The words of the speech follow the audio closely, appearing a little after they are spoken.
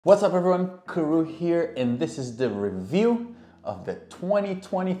What's up everyone, Karue here, and this is the review of the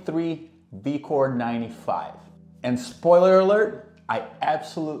 2023 VCORE 95. And spoiler alert, I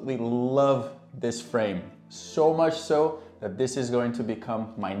absolutely love this frame. So much so that this is going to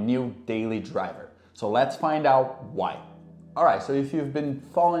become my new daily driver. So let's find out why. All right, so if you've been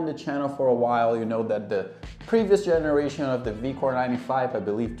following the channel for a while, you know that the previous generation of the VCORE 95, I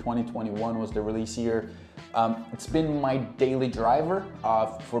believe 2021 was the release year, it's been my daily driver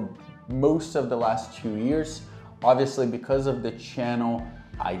for most of the last 2 years. Obviously, because of the channel,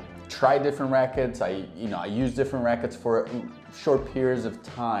 I try different rackets. I use different rackets for short periods of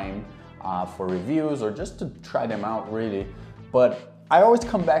time for reviews or just to try them out really. But I always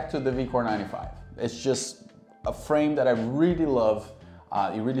come back to the VCORE 95. It's just a frame that I really love.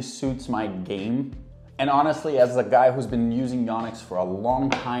 It really suits my game. And honestly, as a guy who's been using Yonex for a long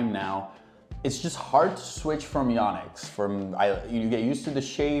time now, it's just hard to switch from Yonex. You get used to the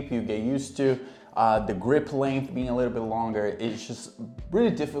shape, you get used to the grip length being a little bit longer. It's just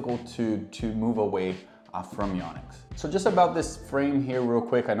really difficult to move away from Yonex. So just about this frame here real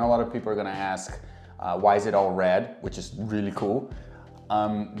quick, I know a lot of people are gonna ask, why is it all red, which is really cool.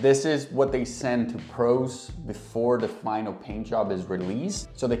 This is what they send to pros before the final paint job is released,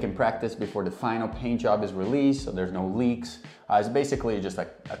 so they can practice before the final paint job is released, so there's no leaks. It's basically just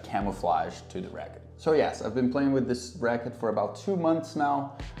like a camouflage to the racket. So yes, I've been playing with this racket for about 2 months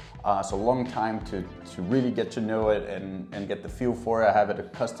now, so a long time to really get to know it and get the feel for it. I have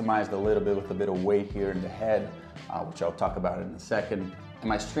it customized a little bit with a bit of weight here in the head, which I'll talk about in a second. And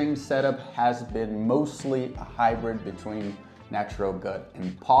my string setup has been mostly a hybrid between natural gut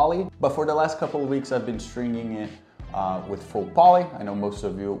and poly, but for the last couple of weeks I've been stringing it with full poly. I know most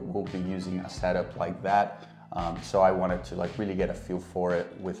of you will be using a setup like that, so I wanted to really get a feel for it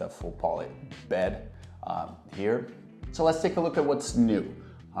with a full poly bed here. So let's take a look at what's new.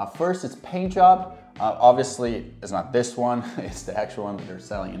 First, it's paint job. Obviously it's not this one, it's the actual one that they're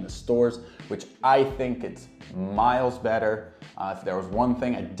selling in the stores, which I think it's miles better. If there was one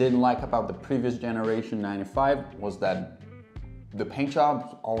thing I didn't like about the previous generation 95 was that the paint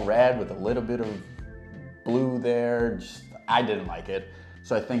job's all red with a little bit of blue there. I didn't like it.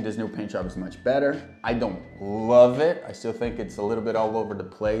 So I think this new paint job is much better. I don't love it. I still think it's a little bit all over the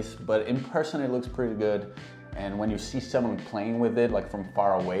place, but in person it looks pretty good. And when you see someone playing with it from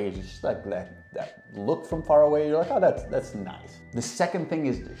far away, it's just like that look from far away, you're like, oh, that's nice. The second thing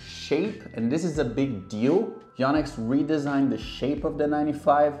is the shape, and this is a big deal. Yonex redesigned the shape of the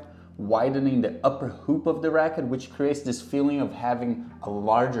 95, widening the upper hoop of the racket, which creates this feeling of having a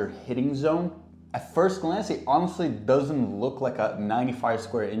larger hitting zone. At first glance, it honestly doesn't look like a 95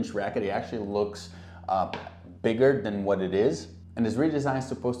 square inch racket. It actually looks bigger than what it is. And this redesign is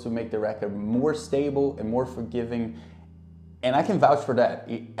supposed to make the racket more stable and more forgiving. And I can vouch for that.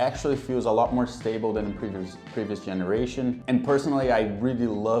 It actually feels a lot more stable than the previous generation. And personally, I really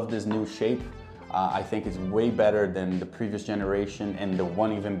love this new shape. I think it's way better than the previous generation and the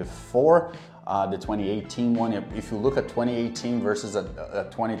one even before, the 2018 one. If you look at 2018 versus a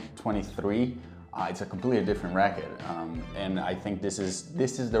 2023, it's a completely different racket. And I think this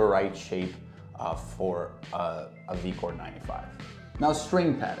is the right shape for a VCORE 95. Now,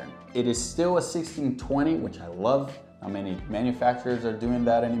 string pattern. It is still a 1620, which I love. Not many manufacturers are doing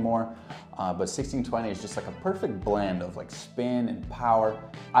that anymore, but 1620 is just like a perfect blend of spin and power.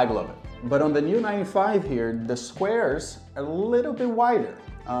 I love it. But on the new 95 here, the squares are a little bit wider.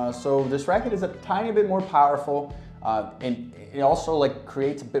 So this racket is a tiny bit more powerful, and it also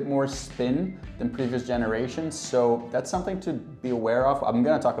creates a bit more spin than previous generations. So that's something to be aware of. I'm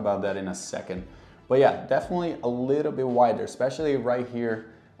gonna talk about that in a second. But yeah, definitely a little bit wider, especially right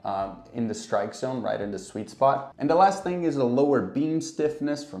here in the strike zone, right in the sweet spot. And the last thing is a lower beam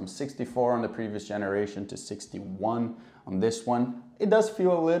stiffness from 64 on the previous generation to 61 on this one. It does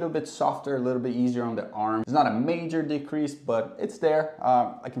feel a little bit softer, a little bit easier on the arm. It's not a major decrease, but it's there.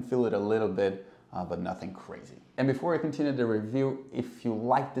 I can feel it a little bit, but nothing crazy. And before I continue the review, if you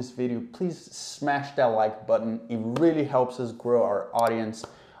like this video, please smash that like button. It really helps us grow our audience.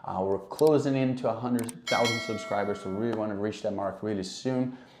 We're closing in to 100,000 subscribers, so we really want to reach that mark really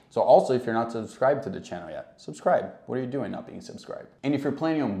soon. So also, if you're not subscribed to the channel yet, subscribe. What are you doing not being subscribed? And if you're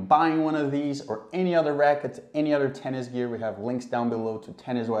planning on buying one of these or any other rackets, any other tennis gear, we have links down below to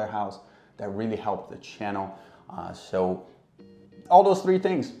Tennis Warehouse that really help the channel. So all those three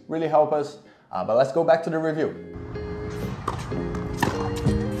things really help us. But let's go back to the review.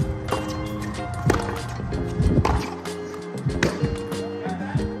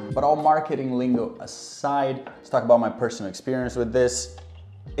 But all marketing lingo aside, let's talk about my personal experience with this.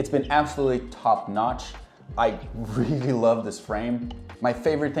 It's been absolutely top notch. I really love this frame. My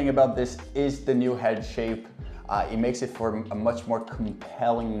favorite thing about this is the new head shape. It makes it for a much more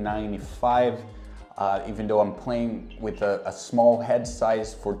compelling 95. Even though I'm playing with a small head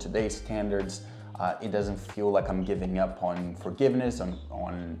size for today's standards, it doesn't feel like I'm giving up on forgiveness,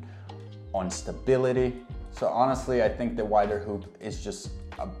 on stability. So honestly, I think the wider hoop is just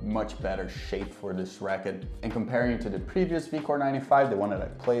a much better shape for this racket. And comparing it to the previous VCORE 95, the one that I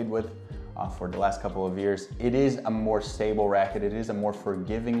played with for the last couple of years, it is a more stable racket. It is a more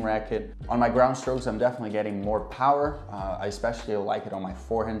forgiving racket. On my ground strokes, I'm definitely getting more power. I especially like it on my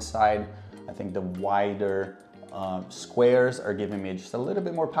forehand side. I think the wider squares are giving me just a little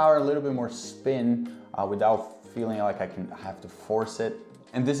bit more power, a little bit more spin without feeling like I have to force it.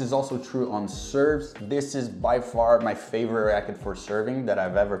 And this is also true on serves. This is by far my favorite racket for serving that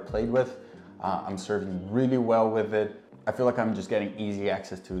I've ever played with. I'm serving really well with it. I feel like I'm just getting easy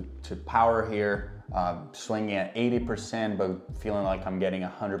access to power here, swinging at 80%, but feeling like I'm getting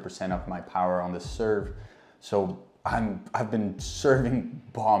 100% of my power on the serve. So I've been serving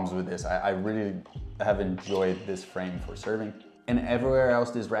bombs with this. I really have enjoyed this frame for serving. And everywhere else,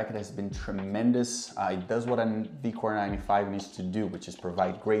 this racket has been tremendous. It does what a VCORE 95 needs to do, which is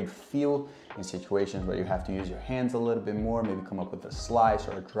provide great feel in situations where you have to use your hands a little bit more, maybe come up with a slice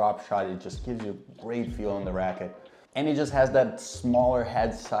or a drop shot. It just gives you great feel on the racket. And it just has that smaller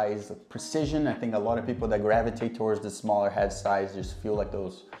head size precision. I think a lot of people that gravitate towards the smaller head size just feel like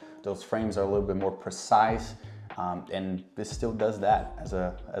those frames are a little bit more precise. And this still does that as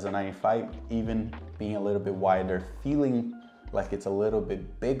a 95, even being a little bit wider, feeling like it's a little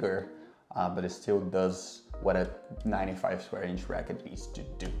bit bigger, but it still does what a 95 square inch racket needs to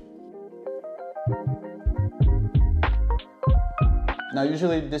do. Now,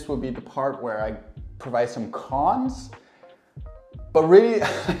 usually this will be the part where I provide some cons, but really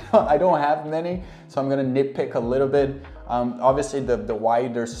I don't have many, so I'm gonna nitpick a little bit. Obviously the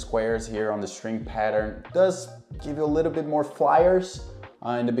wider squares here on the string pattern does give you a little bit more flyers.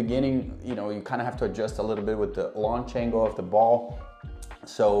 In the beginning, you know, you kind of have to adjust a little bit with the launch angle of the ball.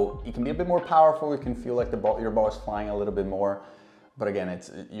 So it can be a bit more powerful. You can feel like your ball is flying a little bit more. But again,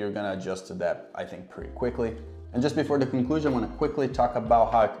 you're gonna adjust to that, I think, pretty quickly. And just before the conclusion, I wanna quickly talk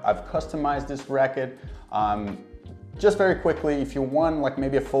about how I've customized this racket. Just very quickly, if you want like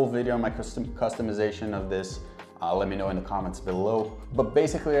maybe a full video on my customization of this, let me know in the comments below. But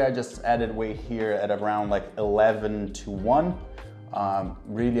basically I just added weight here at around like 11 to 1,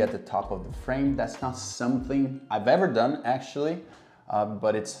 really at the top of the frame. That's not something I've ever done actually,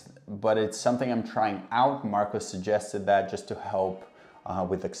 but it's something I'm trying out. Marcus suggested that just to help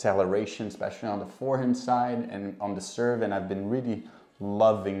with acceleration, especially on the forehand side and on the serve, and I've been really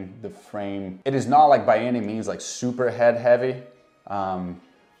loving the frame. It is not like by any means like super head heavy,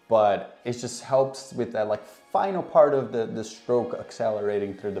 but it just helps with that like final part of the stroke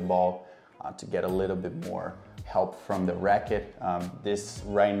accelerating through the ball to get a little bit more help from the racket. This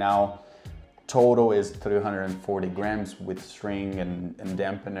right now total is 340 grams with string and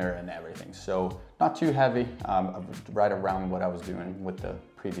dampener and everything. So not too heavy, right around what I was doing with the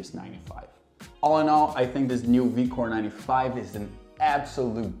previous 95. All in all, I think this new VCORE 95 is an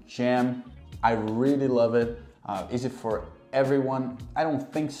absolute gem. I really love it. Is it for everyone? I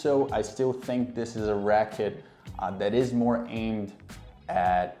don't think so. I still think this is a racket that is more aimed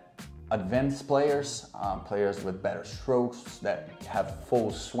at advanced players, players with better strokes, that have full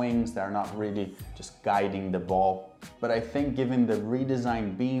swings, that are not really just guiding the ball. But I think given the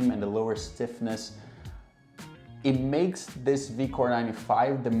redesigned beam and the lower stiffness, it makes this VCORE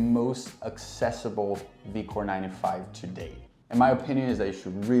 95 the most accessible VCORE 95 to date. And my opinion is that you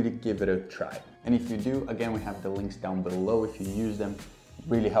should really give it a try. And if you do, again, we have the links down below. If you use them, it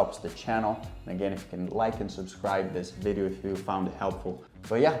really helps the channel. And again, if you can like and subscribe this video if you found it helpful.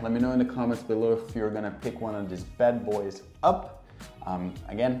 But yeah, let me know in the comments below if you're gonna pick one of these bad boys up.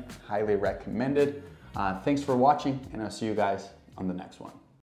 Again, highly recommended. Thanks for watching, and I'll see you guys on the next one.